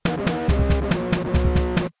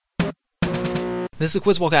This is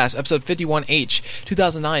Quizbowl Cast, episode 51H,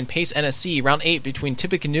 2009, Pace NSC, round 8 between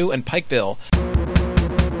Tippecanoe and Pikeville.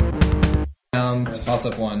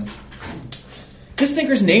 Toss-up one. This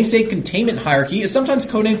thinker's namesake containment hierarchy is sometimes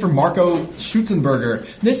codenamed for Marco Schutzenberger.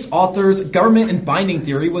 This author's government and binding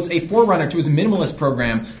theory was a forerunner to his minimalist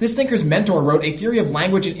program. This thinker's mentor wrote a theory of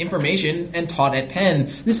language and information and taught at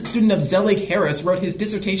Penn. This student of Zelig Harris wrote his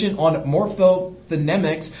dissertation on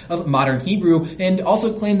morphophonemics of modern Hebrew and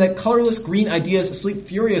also claimed that colorless green ideas sleep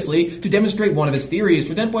furiously to demonstrate one of his theories.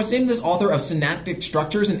 For 10 points, name this author of synaptic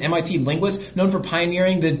structures, an MIT linguist known for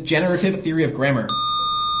pioneering the generative theory of grammar.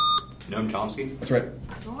 Noam Chomsky? That's right.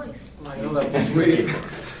 Nice. I know that was sweet.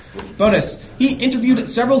 Bonus. He interviewed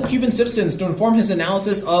several Cuban citizens to inform his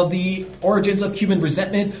analysis of the origins of Cuban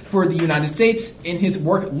resentment for the United States in his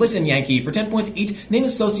work Listen, Yankee. For 10 points each, name a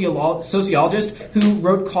sociologist who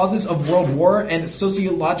wrote Causes of World War and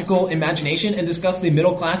Sociological Imagination and discussed the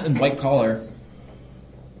middle class and white collar.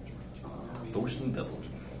 Thorsten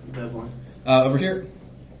Veblen. Over here.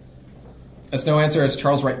 That's no answer. It's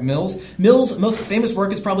Charles Wright Mills. Mills' most famous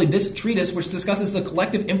work is probably this treatise, which discusses the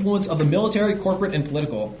collective influence of the military, corporate, and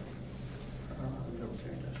political.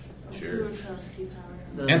 Sure.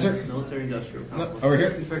 Answer? Military industrial No, complex. over here.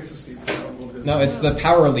 Effects of sea power. No, it's the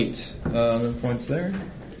power elite. No points there.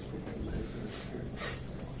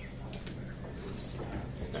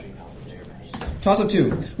 Toss-up 2.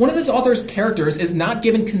 One of this author's characters is not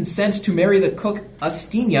given consent to marry the cook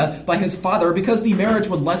Astinia by his father because the marriage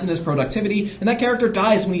would lessen his productivity, and that character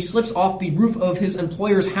dies when he slips off the roof of his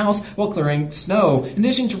employer's house while clearing snow. In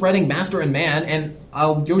addition to writing Master and Man and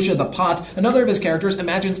Alyosha the Pot, another of his characters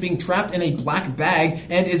imagines being trapped in a black bag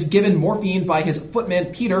and is given morphine by his footman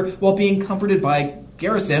Peter while being comforted by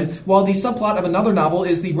Garrison, while the subplot of another novel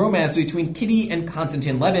is the romance between Kitty and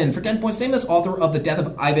Konstantin Levin. For 10 points, name this author of The Death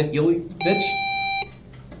of Ivan Ilyich.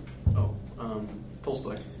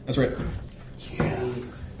 Tolstoy. That's right. Yeah.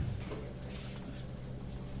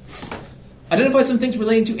 Identify some things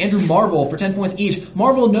relating to Andrew Marvell for 10 points each.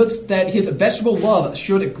 Marvell notes that his vegetable love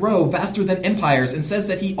should grow faster than empires and says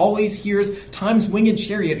that he always hears Time's winged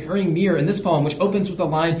chariot hurrying near in this poem, which opens with the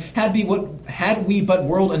line, had we but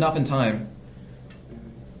whirled enough in time.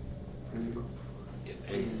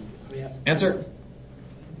 Answer?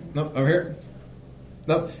 Nope, over here.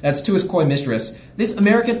 Nope, that's To His Coy Mistress. This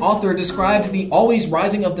American author described the always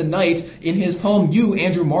rising of the night in his poem You,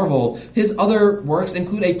 Andrew Marvell. His other works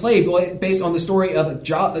include a play based on the story of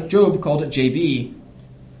Job called J.B.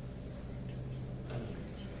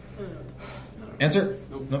 Answer?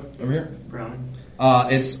 Nope, over here. Browning.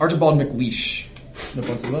 It's Archibald MacLeish. No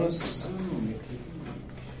points of bonus.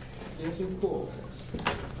 Yes, cool.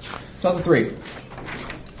 Toss of 3.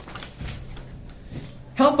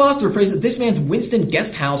 Hal Foster praised this man's Winston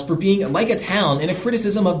guest house for being like a town in a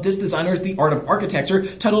criticism of this designer's The Art of Architecture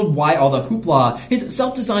titled Why All the Hoopla. His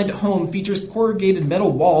self-designed home features corrugated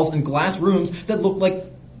metal walls and glass rooms that look like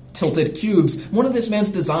tilted cubes. One of this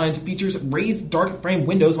man's designs features raised dark frame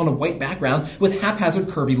windows on a white background with haphazard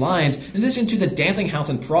curvy lines. In addition to the dancing house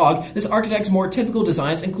in Prague, this architect's more typical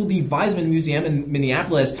designs include the Weizmann Museum in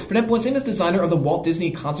Minneapolis. For 10 points, famous designer of the Walt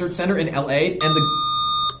Disney Concert Center in L.A. and the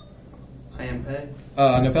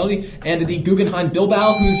no penalty, and the Guggenheim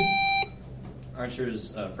Bilbao, who's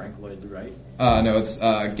Archer's Frank Lloyd Wright. No, it's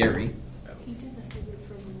Gary. He did that figure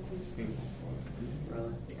for the movie.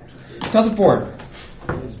 Toss of 4.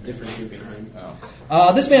 Different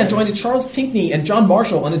Guggenheim. This man joined Charles Pinckney and John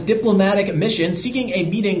Marshall on a diplomatic mission seeking a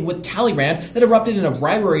meeting with Talleyrand that erupted in a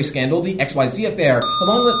bribery scandal, the XYZ affair,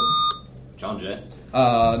 along with John Jett.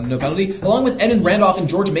 No penalty. Along with Edmund Randolph and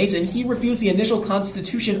George Mason, he refused the initial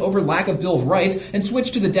Constitution over lack of Bill of Rights and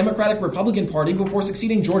switched to the Democratic-Republican Party before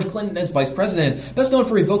succeeding George Clinton as vice president. Best known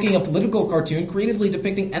for evoking a political cartoon creatively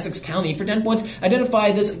depicting Essex County. For 10 points,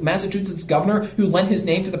 identify this Massachusetts governor who lent his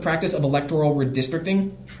name to the practice of electoral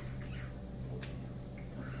redistricting.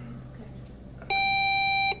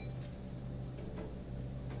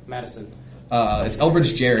 Madison. It's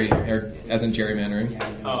Elbridge Gerry, or as in gerrymandering.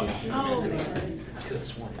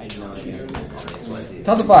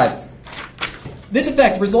 Toss of 5. This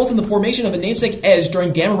effect results in the formation of a namesake edge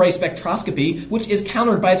during gamma-ray spectroscopy, which is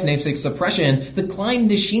countered by its namesake suppression. The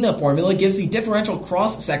Klein-Nishina formula gives the differential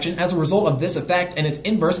cross-section as a result of this effect, and its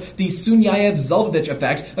inverse, the Sunyaev-Zeldovich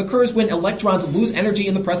effect, occurs when electrons lose energy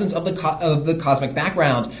in the presence of the cosmic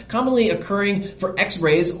background. Commonly occurring for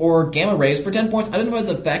X-rays or gamma rays, for 10 points, identifies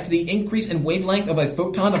the effect, the increase in wavelength of a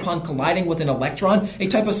photon upon colliding with an electron, a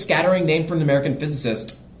type of scattering named for an American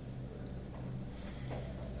physicist.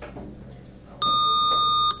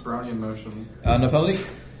 Brownian motion. No penalty?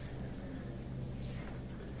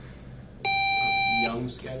 Young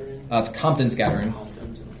scattering. It's Compton scattering.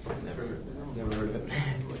 Never heard of it.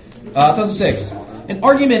 Toss-up 6. An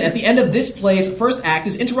argument at the end of this play's first act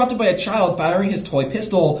is interrupted by a child firing his toy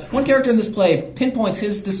pistol. One character in this play pinpoints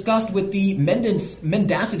his disgust with the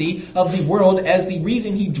mendacity of the world as the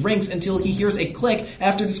reason he drinks until he hears a click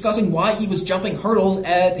after discussing why he was jumping hurdles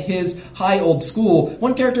at his high old school.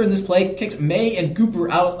 One character in this play kicks May and Gooper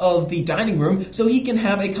out of the dining room so he can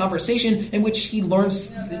have a conversation in which he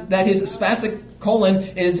learns that his spastic colon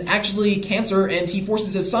is actually cancer, and he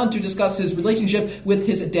forces his son to discuss his relationship with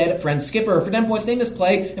his dead friend Skipper. For 10 points, name this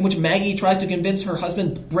play in which Maggie tries to convince her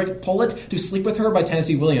husband Britt Pollitt to sleep with her by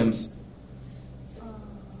Tennessee Williams.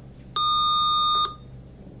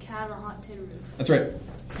 Cat on a Hot Tin Roof. That's right.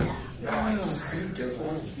 Please guess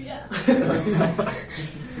one. Yeah.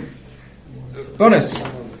 Bonus.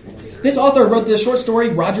 This author wrote the short story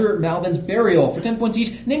Roger Malvin's Burial. For 10 points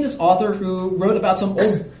each, name this author who wrote about some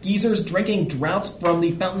old geezers drinking draughts from the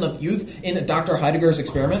Fountain of Youth in Dr. Heidegger's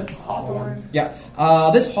experiment. Hawthorne. Yeah.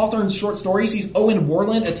 This Hawthorne's short story sees Owen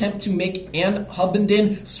Warland attempt to make Anne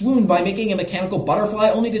Hubbenden swoon by making a mechanical butterfly,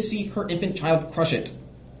 only to see her infant child crush it.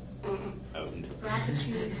 Owned.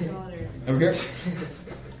 Rappachuli's daughter. Over here.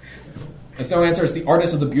 There's no answer. It's The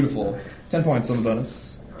Artist of the Beautiful. 10 points on the bonus.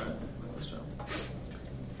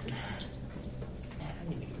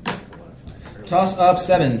 Toss up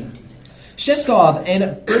 7. Sheskov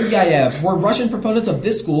and Berdyaev were Russian proponents of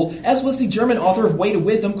this school, as was the German author of Way to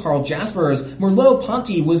Wisdom, Karl Jaspers.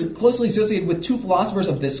 Merleau-Ponty was closely associated with two philosophers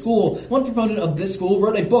of this school. One proponent of this school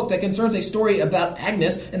wrote a book that concerns a story about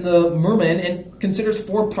Agnes and the merman and considers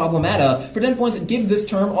 4 problemata. For 10 points, give this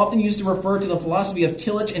term, often used to refer to the philosophy of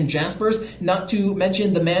Tillich and Jaspers, not to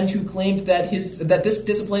mention the man who claimed that this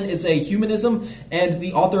discipline is a humanism, and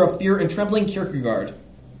the author of Fear and Trembling, Kierkegaard.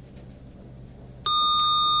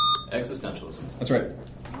 Existentialism. That's right.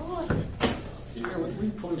 We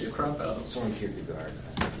pulled this crap out. Soren Kierkegaard.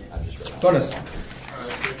 I've just read Bonus.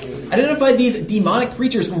 Identify these demonic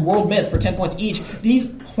creatures from world myth for 10 points each.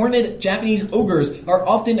 These horned Japanese ogres are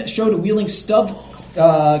often showed wielding stubbed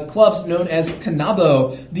clubs known as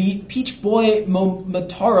kanabo. The Peach Boy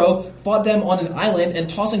Momotaro fought them on an island, and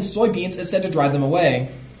tossing soybeans is said to drive them away.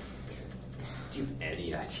 Do you have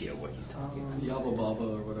any idea what he's talking about? Yabba Baba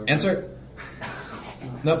or whatever. Answer?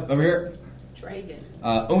 Nope, over here. Dragon.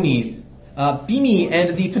 Oni. Bhimi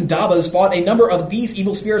and the Pandavas fought a number of these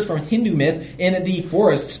evil spirits from Hindu myth in the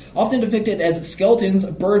forests. Often depicted as skeletons,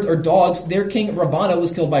 birds, or dogs, their king Ravana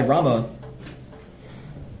was killed by Rama.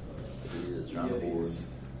 It's around the board.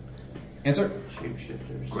 Answer?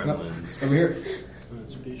 Shapeshifters. Nope. Gremlins. Over here.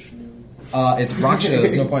 It's Vishnu. It's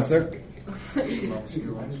Rakshas. No points there.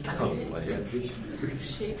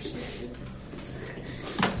 Shapeshifter.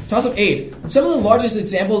 Toss up 8. Some of the largest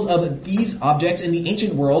examples of these objects in the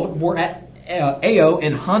ancient world were at Ao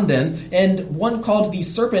and Handen, and one called the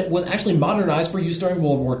Serpent was actually modernized for use during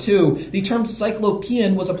World War II. The term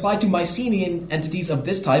Cyclopean was applied to Mycenaean entities of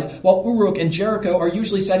this type, while Uruk and Jericho are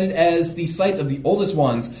usually cited as the sites of the oldest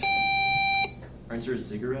ones. Answer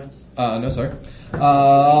is ziggurats? No, sorry.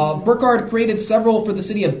 Burkhard created several for the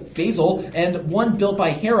city of Basel, and one built by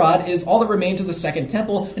Herod is all that remains of the Second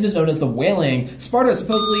Temple and is known as the Wailing. Sparta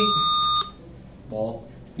supposedly... Wall.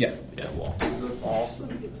 Yeah. Yeah, wall. Is it wall?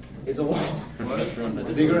 It's a wall.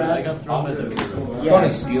 Ziggurats? I got thrown by the big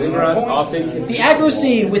Bonus. Ziggurats often The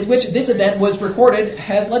accuracy with which this event was recorded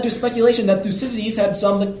has led to speculation that Thucydides had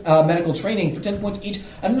some medical training. For 10 points each,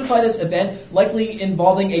 identify this event, likely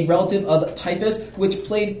involving a relative of Typhus, which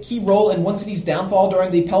played a key role in one city's downfall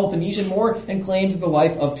during the Peloponnesian War and claimed the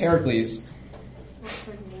life of Pericles.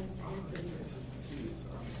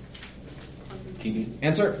 TV.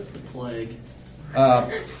 Answer? plague.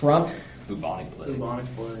 Prompt? Bubonic plague. Bubonic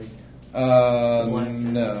plague.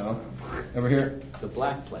 No. Over here. The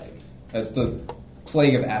Black Plague. That's the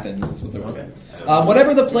plague of Athens, is what they want. Okay.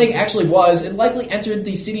 Whatever the plague actually was, it likely entered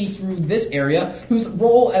the city through this area, whose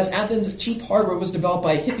role as Athens' chief harbor was developed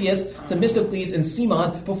by Hippias, Themistocles, and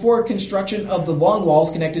Cimon before construction of the long walls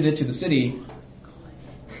connected it to the city.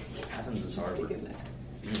 Athens is harbor.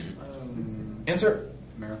 Answer?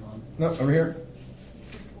 Marathon. No, over here.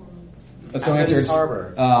 That's no answer. Athens It's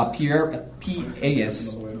Harbor.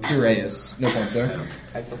 Piraeus. Piraeus. No points there.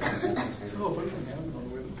 I still think it's Athens. Oh, what did it happen on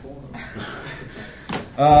the way to the forum?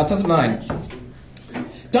 Toss up 9.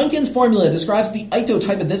 Duncan's formula describes the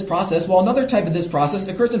isotype of this process, while another type of this process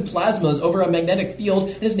occurs in plasmas over a magnetic field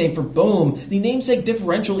and is named for bohm. The namesake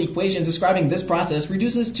differential equation describing this process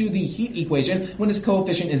reduces to the heat equation when its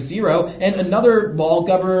coefficient is 0, and another law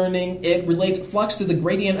governing it relates flux to the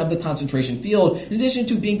gradient of the concentration field. In addition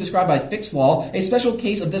to being described by Fick's law, a special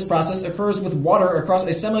case of this process occurs with water across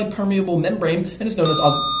a semi-permeable membrane and is known as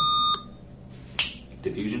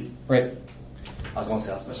Diffusion? Right. I was going to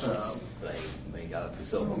say osmosis, but they got the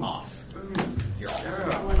silver moss.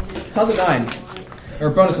 Toss it 9. Or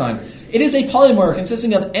bonus 9. It is a polymer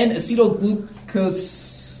consisting of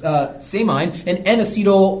N-acetylglucosamine and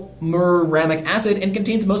N-acetylmuramic acid and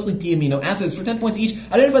contains mostly D-amino acids. For 10 points each,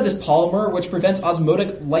 identify this polymer which prevents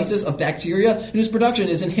osmotic lysis of bacteria and whose production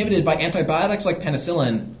is inhibited by antibiotics like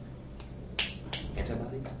penicillin.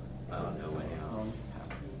 Antibodies? Oh, no way.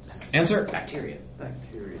 Answer? Bacteria.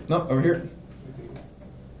 No, over here.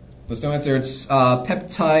 There's no answer. It's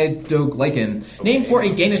peptidoglycan. Named for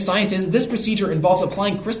a Danish scientist, this procedure involves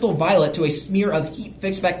applying crystal violet to a smear of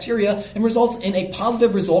heat-fixed bacteria and results in a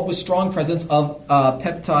positive result with strong presence of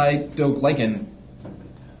peptidoglycan.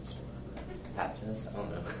 Baptist? I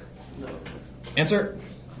don't know. Answer?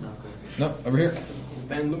 No, over here.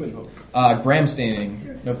 Van Leeuwenhoek. Gram staining.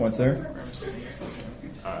 No points there.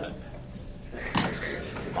 Alright.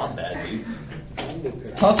 Not bad, dude.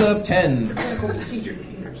 Toss-up 10. Clinical procedure.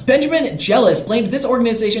 Benjamin Jealous blamed this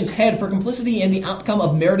organization's head for complicity in the outcome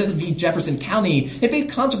of Meredith v. Jefferson County. It faced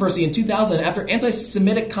controversy in 2000 after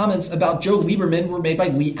anti-Semitic comments about Joe Lieberman were made by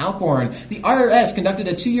Lee Alcorn. The IRS conducted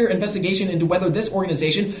a 2-year investigation into whether this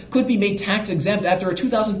organization could be made tax-exempt after a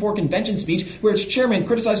 2004 convention speech where its chairman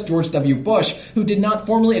criticized George W. Bush, who did not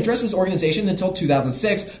formally address this organization until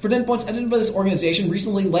 2006. For 10 points, identify this organization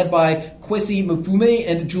recently led by Kwesi Mfume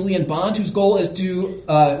and Julian Bond, whose goal is to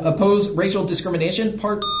oppose racial discrimination.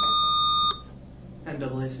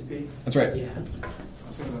 NAACP. That's right. Yeah. I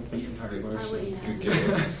was thinking of the entire Bush.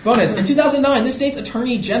 Good Bonus. In 2009, the state's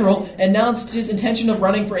attorney general announced his intention of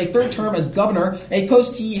running for a 3rd term as governor, a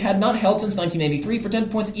post he had not held since 1983. For 10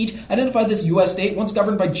 points each, identify this U.S. state, once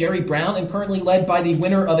governed by Jerry Brown and currently led by the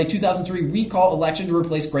winner of a 2003 recall election to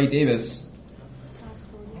replace Gray Davis.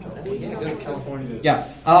 Yeah, go to California. Yeah.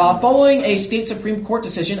 Following a state Supreme Court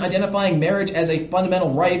decision identifying marriage as a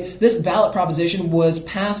fundamental right, this ballot proposition was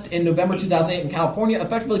passed in November 2008 in California,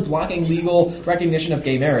 effectively blocking legal recognition of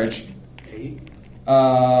gay marriage. 8.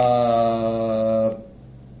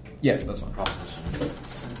 Yeah, that's fine. Proposition.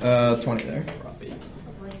 20 there.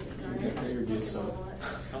 So,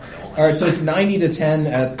 All right, so it's 90 to 10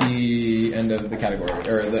 at the end of the category,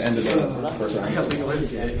 or the end of the first I round. got legal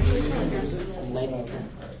educated.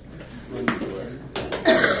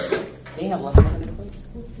 They have less money than points.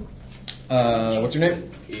 What's your name?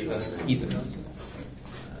 Ethan.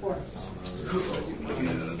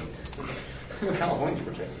 California's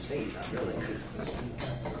Rochester State.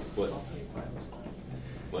 What?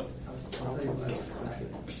 What?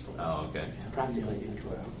 Oh, okay. Practically. No.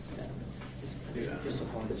 I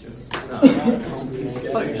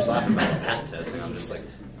thought you were just laughing about the pat test, and I'm just like,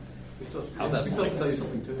 how's that? We still have to tell you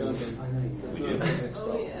something too. We do.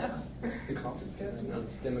 Oh, yeah. The confidence test? No,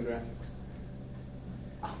 it's demographics.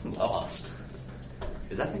 I'm lost.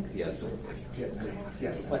 Is that thing? Yeah, it's All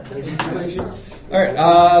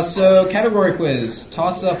right, so category quiz.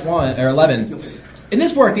 Toss up 11. In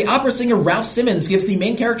this work, the opera singer Ralph Simmons gives the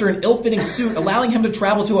main character an ill-fitting suit, allowing him to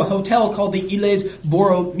travel to a hotel called the Illes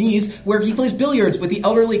Borromeses, where he plays billiards with the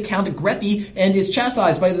elderly Count Greffy and is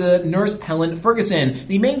chastised by the nurse Helen Ferguson.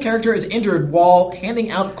 The main character is injured while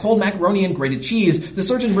handing out cold macaroni and grated cheese. The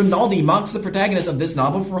surgeon Rinaldi mocks the protagonist of this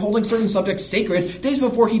novel for holding certain subjects sacred days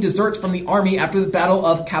before he deserts from the army after the Battle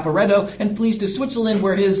of Caporetto and flees to Switzerland,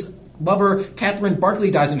 where his lover Catherine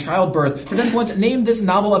Barclay dies in childbirth. For 10 points, name this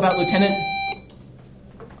novel about Lieutenant...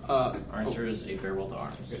 Our answer is A Farewell to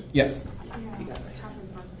Arms. Yeah.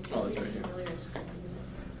 Oh, that's right.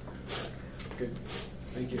 Good.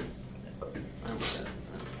 Thank you.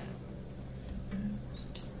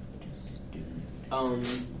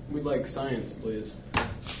 We'd like science, please.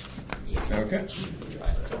 Okay.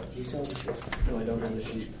 No, I don't have the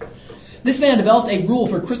sheet. This man developed a rule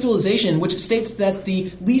for crystallization which states that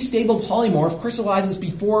the least stable polymorph crystallizes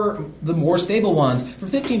before the more stable ones. For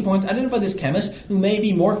 15 points, identify this chemist who may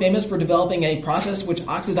be more famous for developing a process which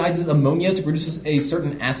oxidizes ammonia to produce a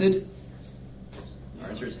certain acid. Our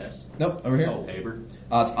answer is Hess. Nope, over here. Oh, Haber.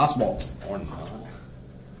 It's Oswald. Or not.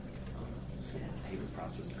 Haber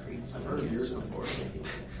process creates. I've heard of yours before.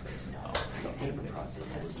 Haber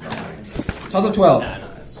process. Toss up 12.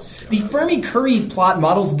 The Fermi-Curry plot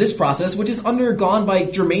models this process, which is undergone by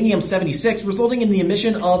germanium-76, resulting in the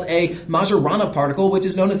emission of a Majorana particle, which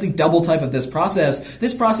is known as the double type of this process.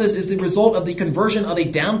 This process is the result of the conversion of a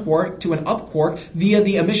down quark to an up quark via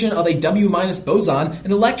the emission of a W- boson.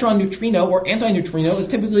 An electron neutrino or antineutrino is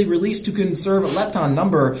typically released to conserve lepton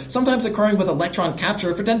number, sometimes occurring with electron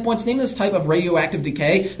capture. For 10 points, name this type of radioactive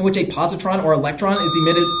decay in which a positron or electron is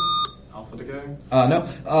emitted... Alpha decay?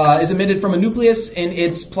 Is emitted from a nucleus in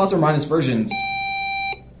its plus or minus versions.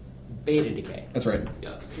 Beta decay. That's right.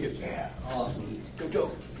 Yeah. Awesome. Go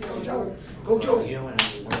Joe. Go Joe. You know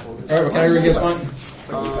what? All right, can I read this one?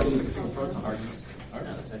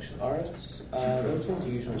 Those things are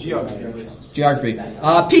usually Geography.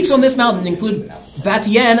 Peaks on this mountain include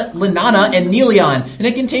Batian, Linana, and Nelion, and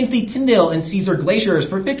it contains the Tyndall and Caesar glaciers.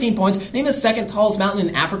 For 15 points, name the second tallest mountain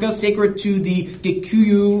in Africa, sacred to the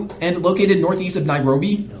Gikuyu and located northeast of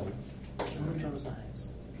Nairobi. No. Kilimanjaro's the highest.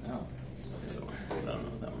 No. So I don't know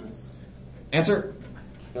what that one is. Answer?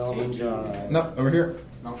 Kilimanjaro. No, over here.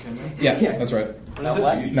 Mount Kenya? Yeah, that's right. No,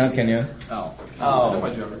 what? Mount Kenya. Oh. I know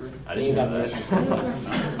my geography. I didn't know that.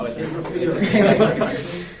 Oh, it's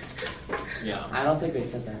Yeah. I don't think they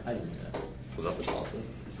said that. I didn't do that. Was that the Boston?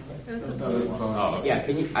 Oh, Yeah,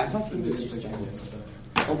 can you? I thought you could just check this.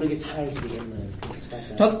 Hopefully it gets higher to the inland. Expect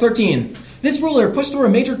that. Toss 13. This ruler pushed through a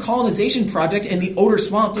major colonization project in the Oder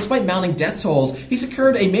Swamp despite mounting death tolls. He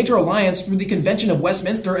secured a major alliance through the Convention of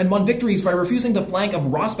Westminster and won victories by refusing the flank of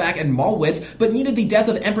Rossbach and Malwitz, but needed the death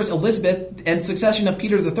of Empress Elizabeth and succession of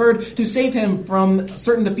Peter III to save him from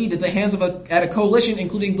certain defeat at the hands of a coalition,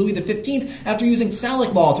 including Louis XV, after using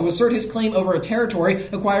Salic law to assert his claim over a territory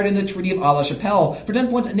acquired in the Treaty of Aix-la-Chapelle. For 10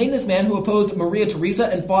 points, name this man who opposed Maria Theresa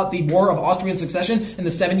and fought the War of Austrian Succession in the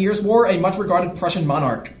 7 Years' War, a much-regarded Prussian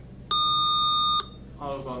monarch.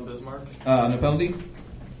 Otto von Bismarck? No penalty?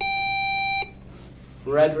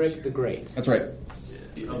 Frederick the Great. That's right.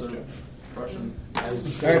 The other Prussian. I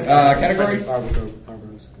was All right, category?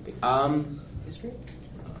 History?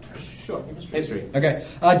 Sure. History. Okay.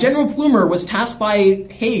 General Plumer was tasked by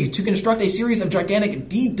Haig to construct a series of gigantic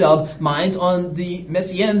D-dub mines on the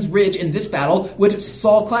Messiens Ridge in this battle, which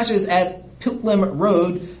saw clashes at Pilgrim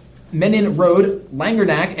Road, Menin Road,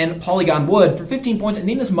 Langernack, and Polygon Wood. For 15 points,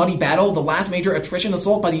 name this muddy battle, the last major attrition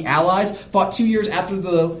assault by the Allies, fought 2 years after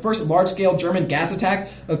the first large-scale German gas attack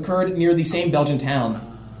occurred near the same Belgian town.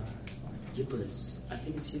 Ypres. I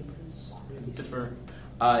think it's Ypres. Defer.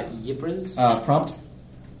 Ypres. Prompt?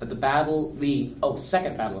 Second Battle of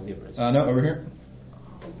Ypres. No, over here.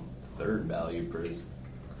 Third value Pris.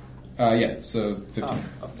 Yeah, so 15. Oh,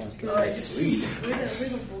 of course. Sweet. We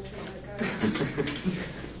don't bullshit that guy.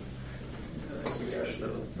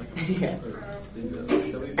 Yeah.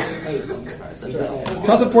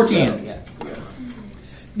 Toss up 14. Yeah.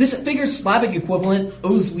 This figure's Slavic equivalent,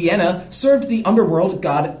 Ozwiena, served the underworld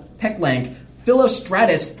god Peklank.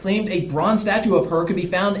 Philostratus claimed a bronze statue of her could be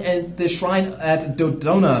found at the shrine at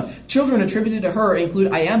Dodona. Children attributed to her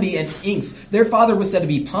include Iambi and Inks. Their father was said to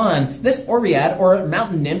be Pan. This Oread, or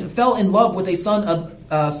mountain nymph, fell in love with a son of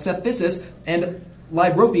Cephisus and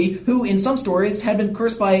Lyrope, who in some stories had been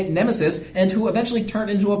cursed by Nemesis and who eventually turned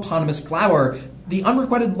into a eponymous flower. The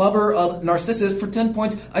unrequited lover of Narcissus, for 10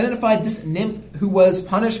 points, identified this nymph who was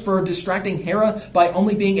punished for distracting Hera by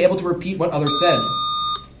only being able to repeat what others said.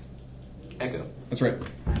 Echo. That's right.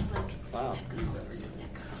 Wow.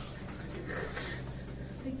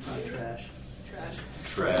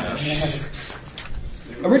 Trash.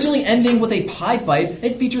 Originally ending with a pie fight,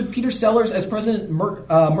 it featured Peter Sellers as President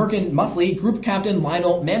Merkin Muffley, Group Captain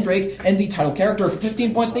Lionel Mandrake, and the title character. For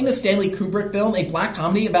 15 points, name the Stanley Kubrick film, a black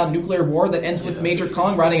comedy about nuclear war that ends with Major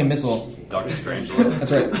Kong riding a missile. Doctor Strangelove.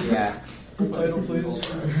 That's right. Yeah. Title,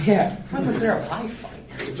 please. Yeah. How was there a pie fight?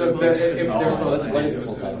 Or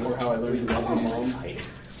how I learned to love my mom.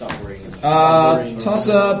 Stop worrying. Toss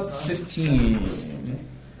up 15.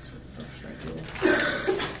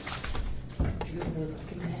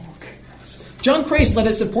 John Crace led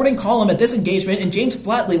a supporting column at this engagement, and James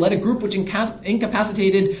Flatley led a group which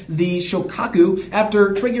incapacitated the Shokaku after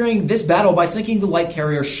triggering this battle by sinking the light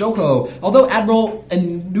carrier Shoho. Although Admiral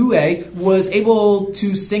Inoue was able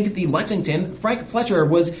to sink the Lexington, Frank Fletcher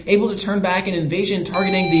was able to turn back an invasion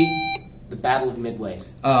targeting the Battle of Midway.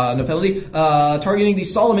 No penalty. Targeting the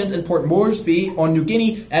Solomons and Port Moresby on New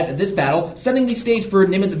Guinea at this battle, setting the stage for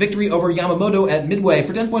Nimitz victory over Yamamoto at Midway.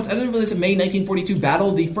 For 10 points, identified this May 1942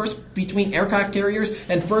 battle, the first between aircraft carriers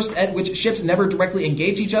and first at which ships never directly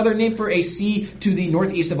engaged each other, named for a sea to the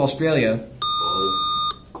northeast of Australia.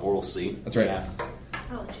 Was Coral Sea. That's right. Yeah.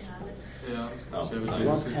 I'll let you have it. Yeah. Oh, So it was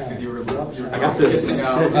nice. just because you were I got this.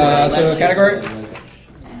 out. So category?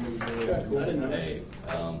 Hey,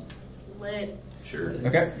 Lit. Sure.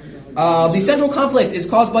 Okay. The central conflict is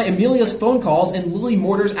caused by Amelia's phone calls and Lily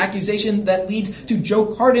Mortar's accusation that leads to Joe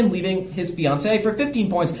Carden leaving his fiancée for 15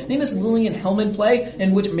 points. Name this Lillian Hellman play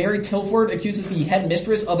in which Mary Tilford accuses the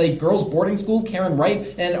headmistress of a girls' boarding school, Karen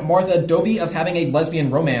Wright, and Martha Doby of having a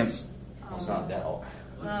lesbian romance. It's not that old.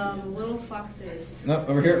 Little Foxes. No,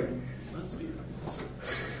 over here.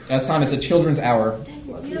 Last time it's a children's hour. Dang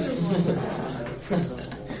it, the other one.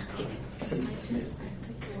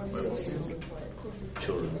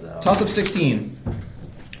 Children's out. Toss up 16.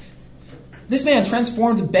 This man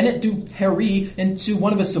transformed Bennett du Perry into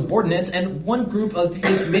one of his subordinates, and one group of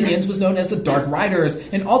his minions was known as the Dark Riders.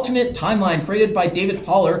 An alternate timeline created by David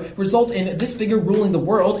Haller results in this figure ruling the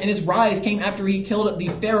world, and his rise came after he killed the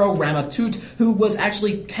pharaoh Ramatut, who was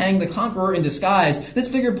actually Kang the Conqueror in disguise. This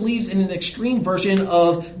figure believes in an extreme version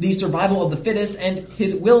of the survival of the fittest, and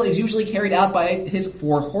his will is usually carried out by his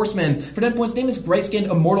 4 horsemen. For 10 points, name is gray-skinned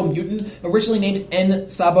immortal mutant, originally named En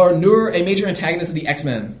Sabar Nur, a major antagonist of the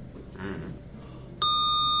X-Men.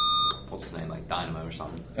 What's his name? Like Dynamo or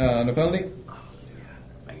something? No penalty.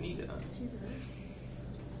 Magneto.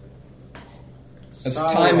 This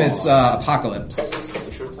time it's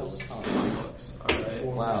Apocalypse.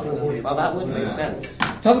 Wow. Well, that would make sense.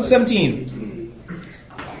 Toss up 17.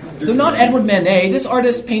 Though not Edward Manet, this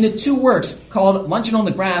artist painted 2 works called Luncheon on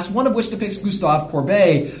the Grass, one of which depicts Gustave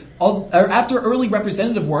Courbet. After early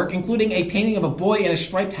representative work, including a painting of a boy in a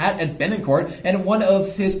striped hat at Benincourt, and one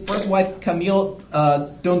of his first wife Camille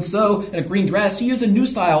Donceau in a green dress, he used a new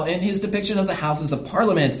style in his depiction of the Houses of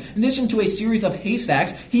Parliament. In addition to a series of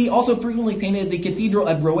haystacks, he also frequently painted the cathedral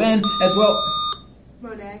at Rouen as well.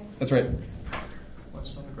 Monet. That's right.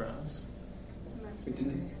 Lunch on the grass.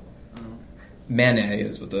 Manet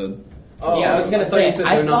is what the... Yeah, I was gonna I thought you say. said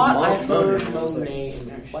I they're not thought I Monet. heard Monet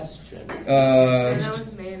in question. That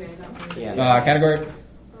was mayonnaise, not Monet. Yeah. Category?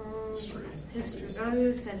 History. I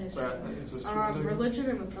always said history. Religion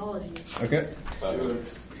and mythology. Okay.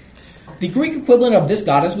 The Greek equivalent of this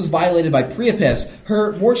goddess was violated by Priapus.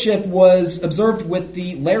 Her worship was observed with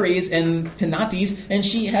the Lares and Penates, and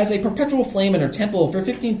she has a perpetual flame in her temple. For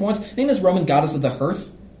 15 points, name is Roman goddess of the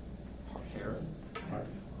hearth.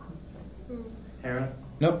 Hera.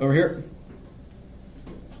 Nope, over here.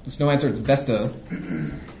 There's no answer, it's Vesta.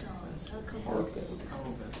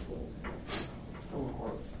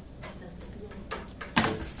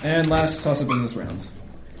 And last toss-up in this round.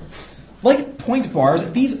 Like point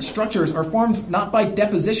bars, these structures are formed not by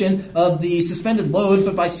deposition of the suspended load,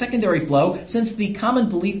 but by secondary flow, since the common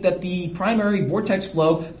belief that the primary vortex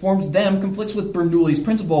flow forms them conflicts with Bernoulli's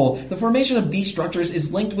principle. The formation of these structures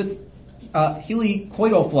is linked with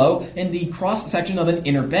helicoidal flow in the cross-section of an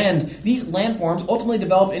inner bend. These landforms ultimately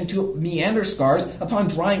develop into meander scars upon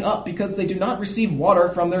drying up because they do not receive water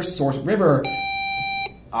from their source river.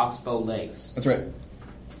 Oxbow Lakes. That's right.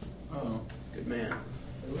 Oh, good man.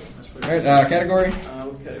 All right, category?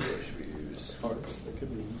 What category should we use? Hearts. That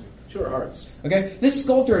could be. Sure, hearts. Okay, this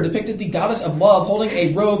sculptor depicted the goddess of love holding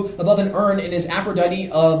a robe above an urn in his Aphrodite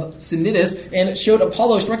of Cnidus, and showed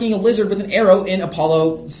Apollo striking a lizard with an arrow in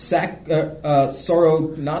Apollo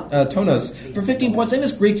Tonos. For 15 points, name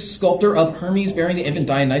is Greek sculptor of Hermes bearing the infant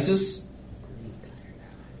Dionysus.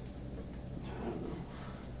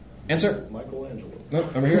 Answer? Michelangelo.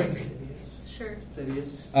 Nope, over here. Sure.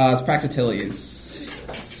 It's Praxiteles.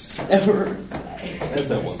 Ever. That's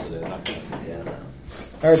that once a day. Not Yeah.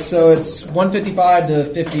 All right, so it's 155 to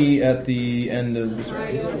 50 at the end of this Alright,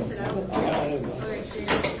 round. you want to sit down? Alright,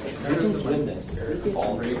 James. Who's win this?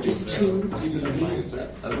 Just 2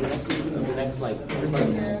 the next like. What?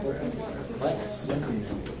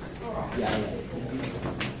 Yeah.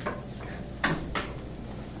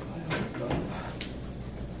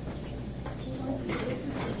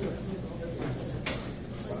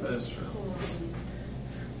 That is true.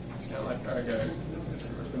 Yeah, like our guy. It's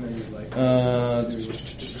gonna be like.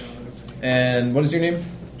 And what is your name?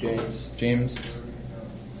 James. James.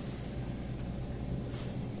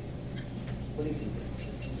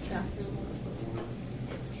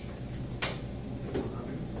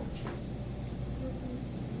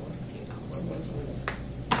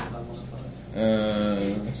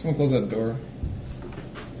 Someone close that door.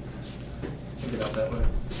 Get out that way.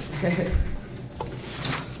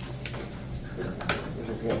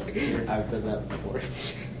 I've done that before.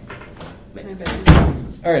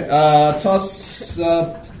 All right, toss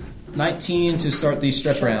up 19 to start the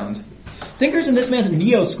stretch round. Thinkers in this man's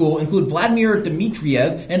neo-school include Vladimir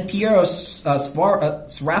Dmitriev and Piero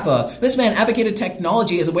Sraffa. This man advocated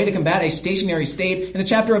technology as a way to combat a stationary state in a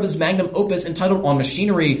chapter of his magnum opus entitled On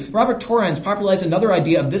Machinery. Robert Torrens popularized another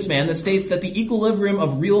idea of this man that states that the equilibrium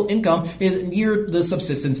of real income is near the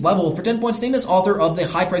subsistence level. For 10 points, name this author of The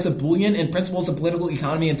High Price of Bullion and Principles of Political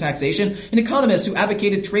Economy and Taxation, an economist who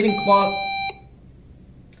advocated trading cloth...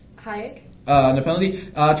 Hayek? No penalty.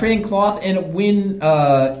 Trading cloth and win...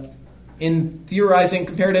 in theorizing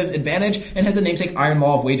comparative advantage, and has a namesake iron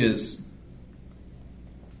law of wages.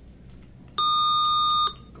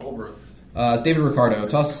 Goldberth. It's David Ricardo.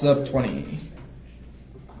 Toss up 20.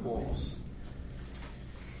 Of course.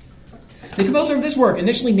 The composer of this work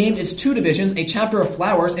initially named its two divisions A Chapter of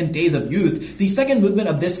Flowers and Days of Youth. The second movement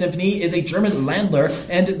of this symphony is a German Landler,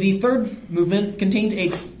 and the third movement contains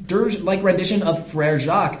a dirge-like rendition of Frère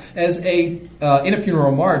Jacques as in a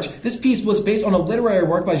funeral march. This piece was based on a literary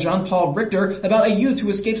work by Jean-Paul Richter about a youth who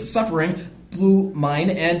escapes suffering, Blue Mine,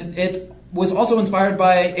 and it was also inspired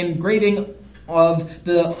by engraving of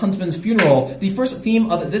the huntsman's funeral. The first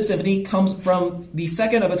theme of this symphony comes from the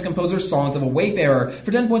second of its composer's Songs of a Wayfarer.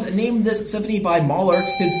 For 10 points, name this symphony by Mahler.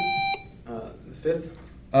 His The fifth?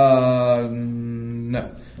 No.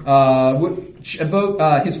 Which evoke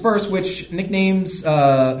his first, which nicknames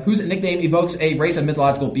whose nickname evokes a race of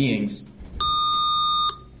mythological beings.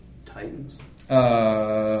 Titans?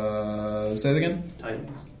 Say it again?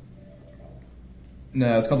 Titans?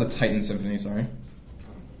 No, it's called the Titan Symphony, sorry.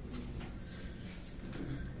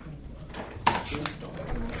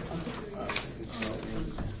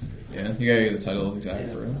 Yeah, you gotta get the title exact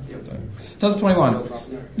for it. 2021.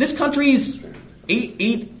 This country's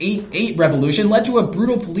 8888 revolution led to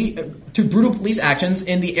brutal police actions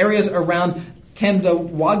in the areas around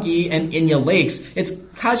Kandawagi and Inya Lakes. Its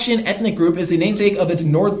Kachin ethnic group is the namesake of its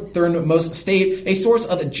northernmost state, a source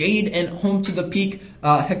of jade and home to the peak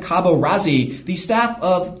Hekabo Razi. The staff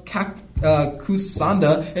of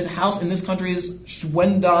Kusanda is housed in this country's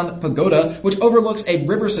Shwendan Pagoda, which overlooks a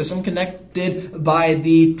river system connected by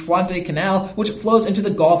the Twente Canal, which flows into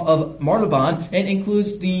the Gulf of Martaban and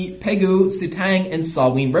includes the Pegu, Sitang, and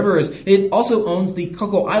Salween rivers. It also owns the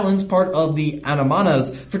Coco Islands, part of the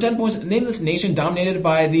Anamanas. For 10 points, name this nation dominated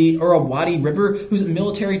by the Irrawaddy River, whose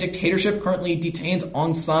military dictatorship currently detains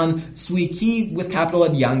Aung San Suu Kyi with capital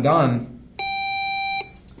at Yangon.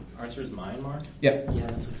 Answer is Myanmar? Yep. Yeah,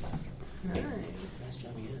 that's what Nice. nice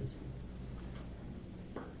job, he is.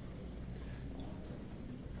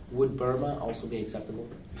 Would Burma also be acceptable?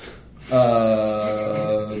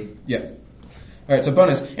 Yeah. Alright, so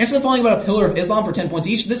bonus. Answer the following about a pillar of Islam for 10 points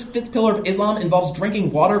each. This fifth pillar of Islam involves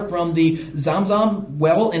drinking water from the Zamzam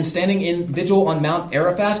well and standing in vigil on Mount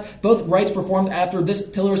Arafat. Both rites performed after this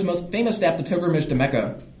pillar's most famous step, the pilgrimage to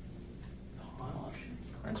Mecca. Hajj.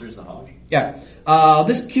 Answer is the Hajj. Yeah.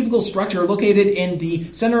 This cubical structure, located in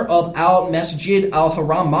the center of Al-Masjid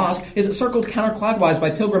Al-Haram Mosque, is circled counterclockwise by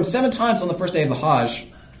pilgrims 7 times on the first day of the Hajj.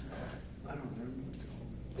 I don't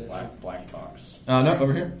remember. Black box. No,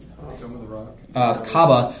 over here. Dome of the Rock. It's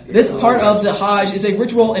Kaaba. This part of the Hajj is a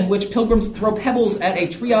ritual in which pilgrims throw pebbles at a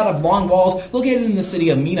triad of long walls located in the city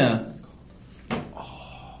of Mina.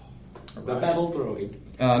 The pebble throwing.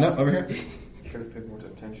 No, over here. Should have paid more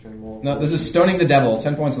attention. More. No, this is stoning the devil.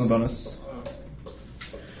 10 points on the bonus.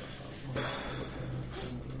 Yeah,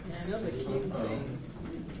 I know the cute thing.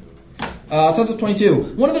 Toss up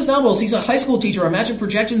 22. One of his novels sees a high school teacher imagine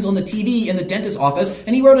projections on the TV in the dentist's office,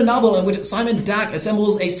 and he wrote a novel in which Simon Dack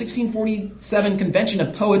assembles a 1647 convention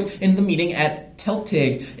of poets in the meeting at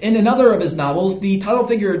Teltig. In another of his novels, the title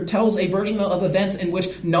figure tells a version of events in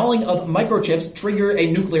which gnawing of microchips trigger a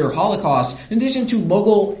nuclear holocaust. In addition to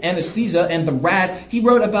local anesthesia and the rat, he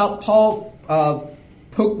wrote about Paul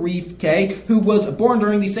Pokrivke, who was born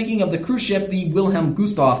during the sinking of the cruise ship, the Wilhelm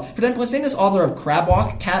Gustave. For 10 points, name this author of Crab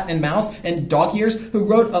Walk, Cat and Mouse, and Dog Years, who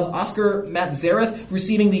wrote of Oscar Matzereth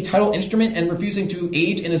receiving the title instrument and refusing to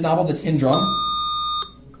age in his novel The Tin Drum.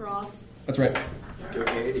 Cross. That's right. Go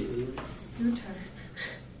Katie. Your turn.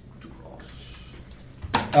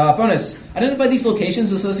 Bonus. Identify these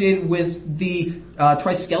locations associated with the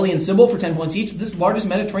Triskelion symbol for 10 points each. This largest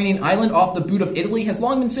Mediterranean island off the boot of Italy has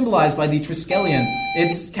long been symbolized by the Triskelion.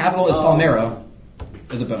 Its capital is Palmyra.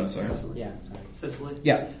 As a bonus, sorry. Yeah, sorry. Sicily?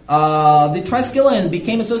 Yeah. The Triskelion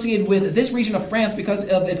became associated with this region of France because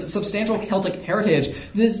of its substantial Celtic heritage.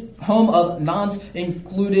 This home of Nantes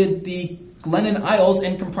included the Glennon Isles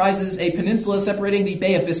and comprises a peninsula separating the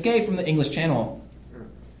Bay of Biscay from the English Channel.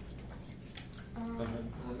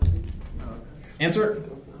 Answer?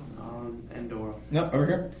 Andorra. No, over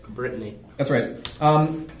here. Brittany. That's right.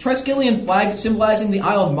 Triskelion flags symbolizing the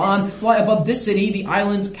Isle of Man fly above this city, the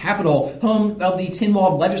island's capital, home of the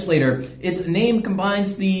Tin-Walled Legislator. Its name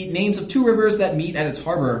combines the names of two rivers that meet at its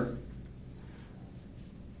harbor.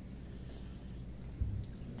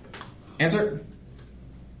 Answer?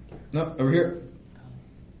 No, over here.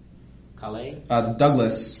 Calais? It's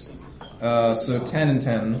Douglas. So 10 and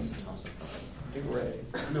 10. Big Ray.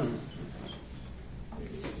 No.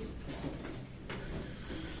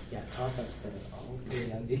 Yeah, toss-ups that are all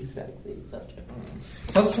three on the exact same subject.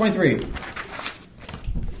 Puzzle 23.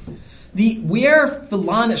 The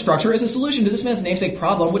Weir-Phelan structure is a solution to this man's namesake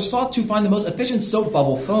problem, which sought to find the most efficient soap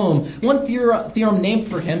bubble foam. One theorem named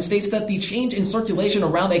for him states that the change in circulation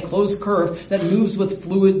around a closed curve that moves with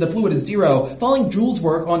the fluid is zero. Following Joule's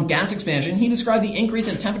work on gas expansion, he described the increase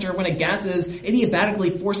in temperature when a gas is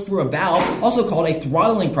adiabatically forced through a valve, also called a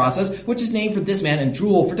throttling process, which is named for this man and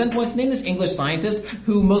Joule. For 10 points, name this English scientist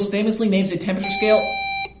who most famously names a temperature scale.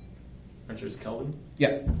 Answer is Kelvin.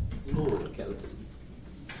 Yeah. Lord Kelvin.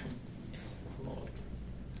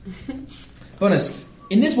 Bonus.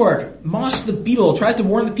 In this work, Mosh the Beetle tries to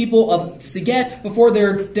warn the people of Siget before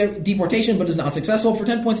their deportation, but is not successful. For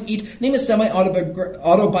 10 points each, name a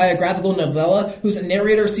semi-autobiographical novella whose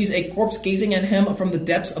narrator sees a corpse gazing at him from the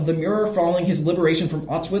depths of the mirror following his liberation from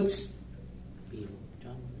Auschwitz.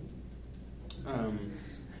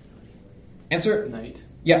 Answer? Night.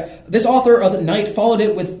 Yeah. This author of Night followed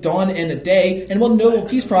it with Dawn and Day and won the Nobel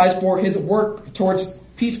Peace Prize for his work towards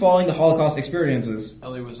peace following the Holocaust experiences.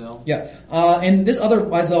 Elie Wiesel. Yeah. In this other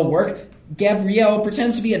Wiesel work, Gabrielle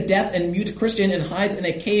pretends to be a deaf and mute Christian and hides in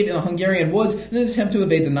a cave in the Hungarian woods in an attempt to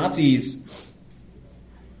evade the Nazis.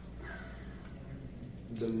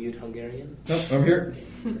 The mute Hungarian? Nope, over here.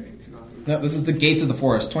 No, this is the Gates of the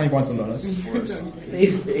Forest. 20 points on bonus.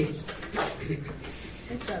 Same thing.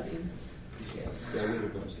 Nice job, Ian. Yeah, we were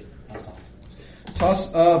going to see. That was awesome.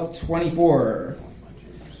 Toss up 24.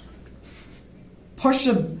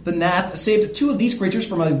 Parshabanath saved two of these creatures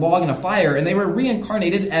from a log in a fire, and they were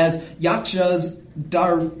reincarnated as Yakshas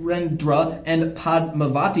Dharendra and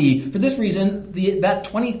Padmavati. For this reason, that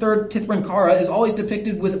 23rd Tithrankara is always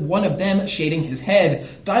depicted with one of them shading his head.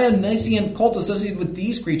 Dionysian cults associated with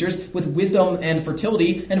these creatures with wisdom and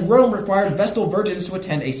fertility, and Rome required Vestal virgins to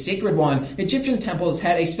attend a sacred one. Egyptian temples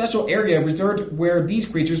had a special area reserved where these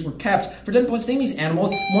creatures were kept. For 10 points, name these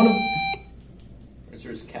animals. One of...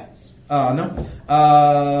 Answer is cats. No.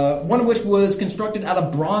 One of which was constructed out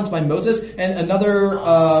of bronze by Moses, and another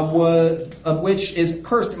of which is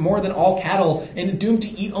cursed more than all cattle and doomed to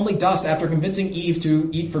eat only dust after convincing Eve to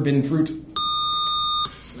eat forbidden fruit.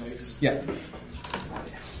 Snakes. Yeah.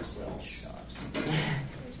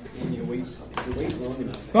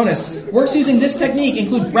 Bonus. Works using this technique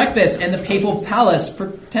include Breakfast and the Papal Palace.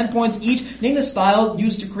 For 10 points each, name the style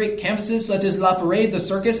used to create canvases such as La Parade, the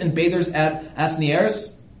Circus, and Bathers at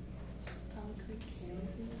Asnieres.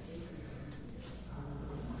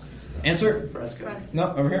 Answer? Fresco.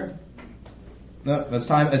 No, over here. No, that's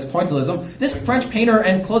time. It's pointillism. This French painter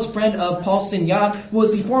and close friend of Paul Signac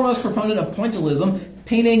was the foremost proponent of pointillism,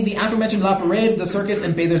 painting the aforementioned La Parade, the Circus,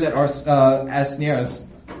 and Bathers at Asnieres.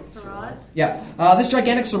 Surratt? Yeah. This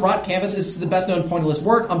gigantic Surratt canvas is the best-known pointillist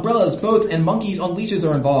work. Umbrellas, boats, and monkeys on leashes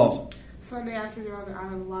are involved. Sunday afternoon on the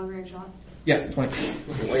island of Long Range Shot. Yeah, 20.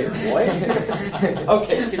 Wait, what?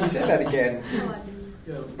 Okay, can you say that again?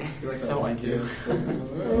 So I do.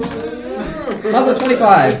 How's it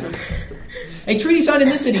 25? A treaty signed in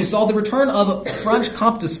this city saw the return of Franche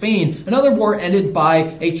Comte to Spain. Another war ended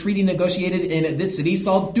by a treaty negotiated in this city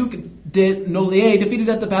saw Duke de Nolier defeated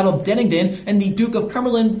at the Battle of Dennington and the Duke of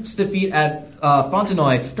Cumberland's defeat at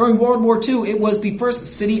Fontenoy. During World War II, it was the first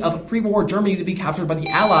city of pre-war Germany to be captured by the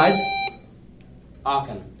Allies.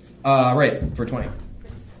 Aachen. Right, for 20.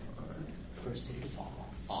 First city of all.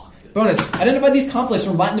 Bonus. Identify these conflicts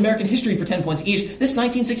from Latin American history for 10 points each. This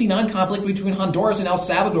 1969 conflict between Honduras and El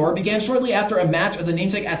Salvador began shortly after a match of the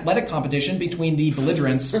namesake athletic competition between the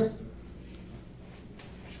belligerents.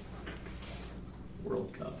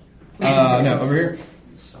 World Cup. No, over here.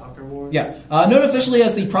 Soccer war? Yeah. Known officially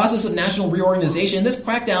as the process of national reorganization, this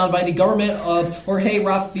crackdown by the government of Jorge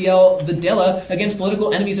Rafael Videla against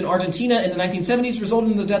political enemies in Argentina in the 1970s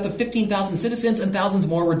resulted in the death of 15,000 citizens and thousands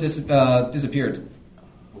more were disappeared.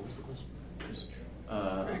 What was the question?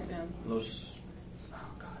 Los.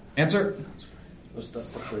 Answer? Los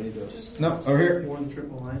Desaparecidos. No, over here. War in the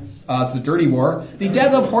Triple Alliance? It's the Dirty War. The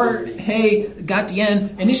death of Jorge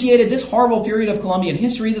Gatien initiated this horrible period of Colombian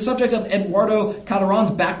history, the subject of Eduardo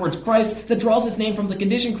Calderon's Backwards Christ, that draws its name from the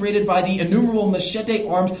condition created by the innumerable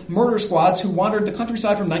machete-armed murder squads who wandered the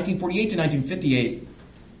countryside from 1948 to 1958.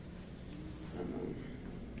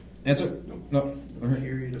 Answer? No. Okay.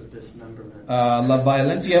 Period of dismemberment. La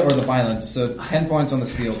Violencia or the Violence. So 10 points on the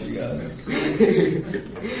field, you guys.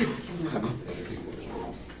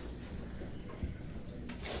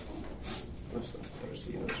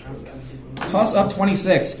 Toss up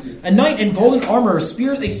 26. A knight in golden armor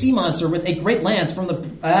spears a sea monster with a great lance from the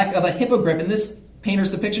back of a hippogriff. In this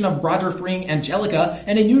painter's depiction of Roger freeing Angelica,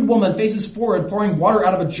 and a nude woman faces forward, pouring water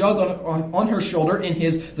out of a jug on her shoulder in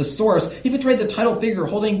his The Source. He portrayed the title figure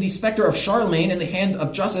holding the specter of Charlemagne in the hand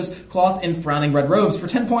of justice, clothed in frowning red robes. For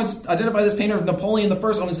 10 points, identify this painter of Napoleon I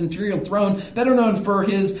on his imperial throne, better known for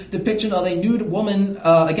his depiction of a nude woman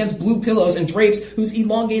against blue pillows and drapes, whose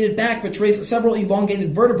elongated back betrays several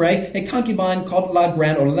elongated vertebrae, a concubine called La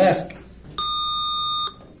Grande Orlesque.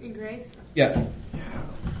 Hey, Grace. Yeah.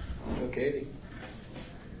 Okay.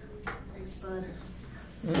 Thanks, bud.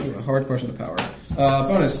 A hard question to power.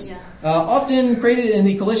 Bonus. Yeah. Often created in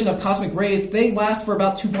the collision of cosmic rays, they last for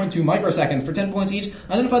about 2.2 microseconds. For 10 points each,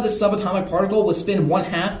 identify the subatomic particle with spin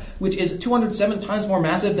 1/2, which is 207 times more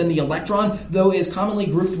massive than the electron, though is commonly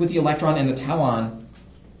grouped with the electron and the tauron.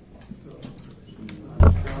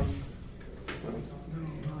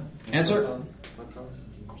 Answer?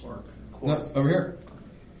 No, over here.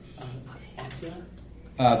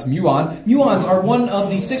 It's muon. Muons are one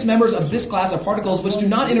of the 6 members of this class of particles which do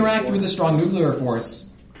not interact through the strong nuclear force.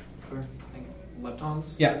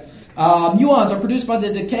 Leptons? Yeah. Muons are produced by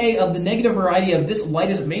the decay of the negative variety of this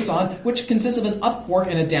lightest meson, which consists of an up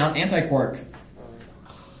quark and a down antiquark.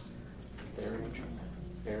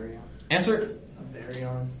 Baryon. Answer? A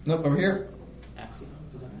baryon. Nope, over here.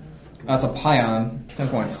 Axions. Is that That's a pion. 10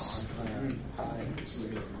 points.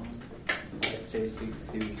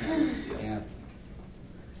 Yeah.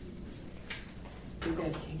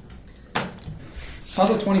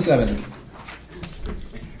 Puzzle 27.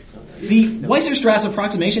 The Weierstrass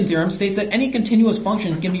approximation theorem states that any continuous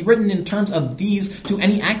function can be written in terms of these to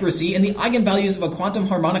any accuracy, and the eigenvalues of a quantum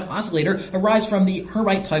harmonic oscillator arise from the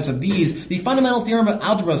Hermite types of these. The fundamental theorem of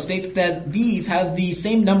algebra states that these have the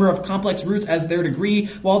same number of complex roots as their degree,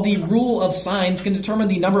 while the rule of signs can determine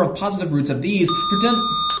the number of positive roots of these. For 10...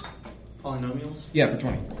 Polynomials? Yeah, for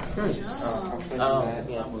 20. I was thinking that.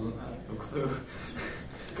 That wasn't a clue.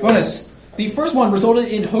 Bonus. The first one resulted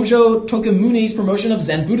in Hojo Tokumune's promotion of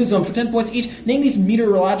Zen Buddhism. For 10 points each, name these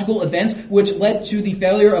meteorological events which led to the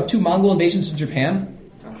failure of 2 Mongol invasions to Japan.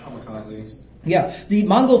 Kamikaze. Yeah, the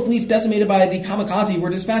Mongol fleets decimated by the kamikaze were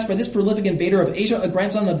dispatched by this prolific invader of Asia, a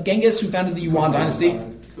grandson of Genghis who founded the Yuan dynasty.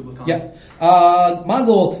 Kublai Khan? Yeah.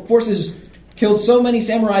 Mongol forces killed so many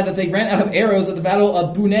samurai that they ran out of arrows at the Battle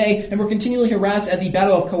of Bunei and were continually harassed at the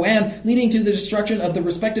Battle of Koan, leading to the destruction of the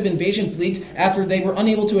respective invasion fleets after they were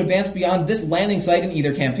unable to advance beyond this landing site in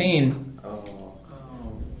either campaign.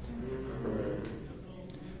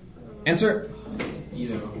 Answer?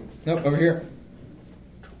 Edo. Nope, over here.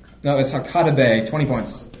 No, it's Hakata Bay. 20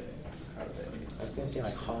 points. I was going to say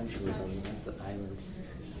like Honshu or something. That's the island.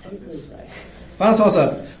 Technically, it's right. Final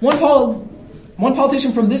toss-up. One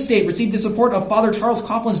politician from this state received the support of Father Charles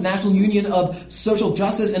Coughlin's National Union of Social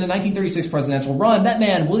Justice in a 1936 presidential run. That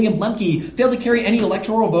man, William Lemke, failed to carry any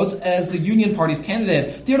electoral votes as the Union Party's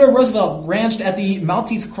candidate. Theodore Roosevelt ranched at the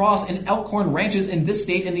Maltese Cross and Elkhorn ranches in this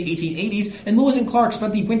state in the 1880s, and Lewis and Clark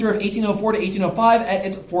spent the winter of 1804 to 1805 at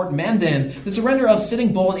its Fort Mandan. The surrender of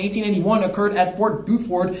Sitting Bull in 1881 occurred at Fort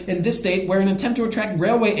Buford in this state, where an attempt to attract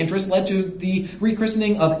railway interest led to the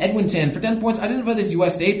rechristening of Edmonton. For 10 points, identify this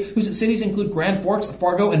U.S. state, whose cities include Grand Forks,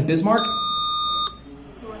 Fargo, and Bismarck.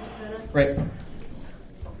 Right.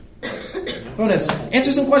 Bonus.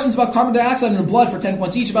 Answer some questions about carbon dioxide in the blood for 10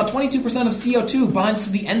 points each. About 22% of CO2 binds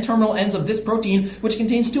to the N-terminal ends of this protein, which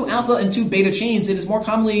contains 2 alpha and 2 beta chains. It more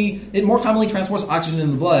commonly transports oxygen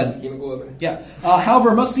in the blood. Hemoglobin. Yeah.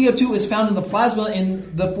 However, most CO2 is found in the plasma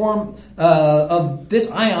in the form of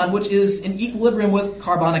this ion, which is in equilibrium with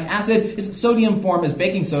carbonic acid. Its sodium form is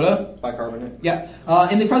baking soda. Bicarbonate. Yeah.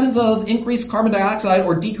 In the presence of increased carbon dioxide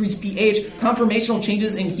or decreased pH, conformational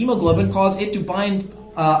changes in hemoglobin cause it to bind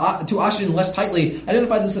to oxygen less tightly.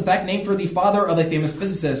 Identify this effect named for the father of a famous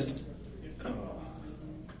physicist.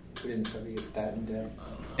 We didn't study that in depth.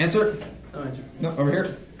 Answer? No answer. No, over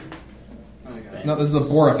here. Okay. No, this is the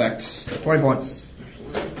Bohr effect. 20 points.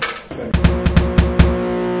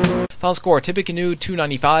 Final score, Tippecanoe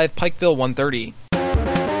 295, Pikeville 130.